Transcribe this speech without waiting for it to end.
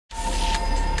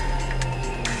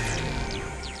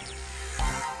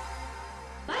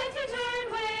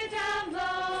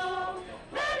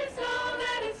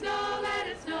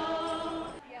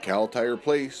Cal Tire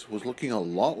Place was looking a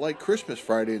lot like Christmas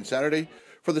Friday and Saturday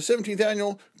for the 17th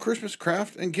annual Christmas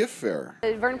Craft and Gift Fair.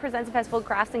 The Vernon Presents Festival of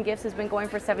Crafts and Gifts has been going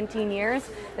for 17 years.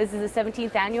 This is the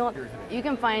 17th annual. You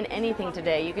can find anything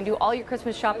today. You can do all your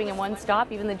Christmas shopping in one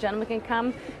stop. Even the gentlemen can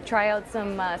come try out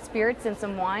some spirits and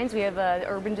some wines. We have an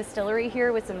urban distillery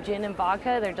here with some gin and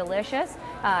vodka. They're delicious.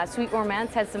 Sweet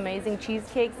Romance has some amazing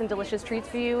cheesecakes and delicious treats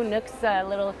for you. Nook's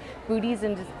little booties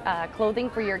and clothing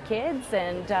for your kids,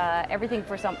 and everything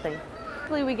for something.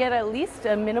 We get at least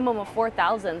a minimum of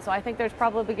 4,000, so I think there's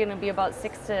probably going to be about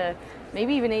 6,000 to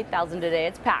maybe even 8,000 today.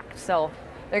 It's packed, so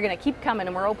they're going to keep coming,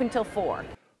 and we're open till 4.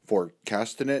 For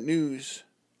Castanet News,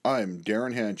 I'm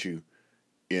Darren Hanchu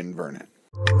in Vernon.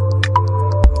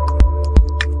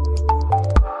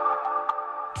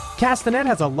 Castanet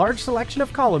has a large selection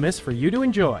of columnists for you to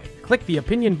enjoy. Click the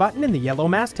opinion button in the yellow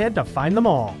masthead to find them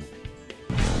all.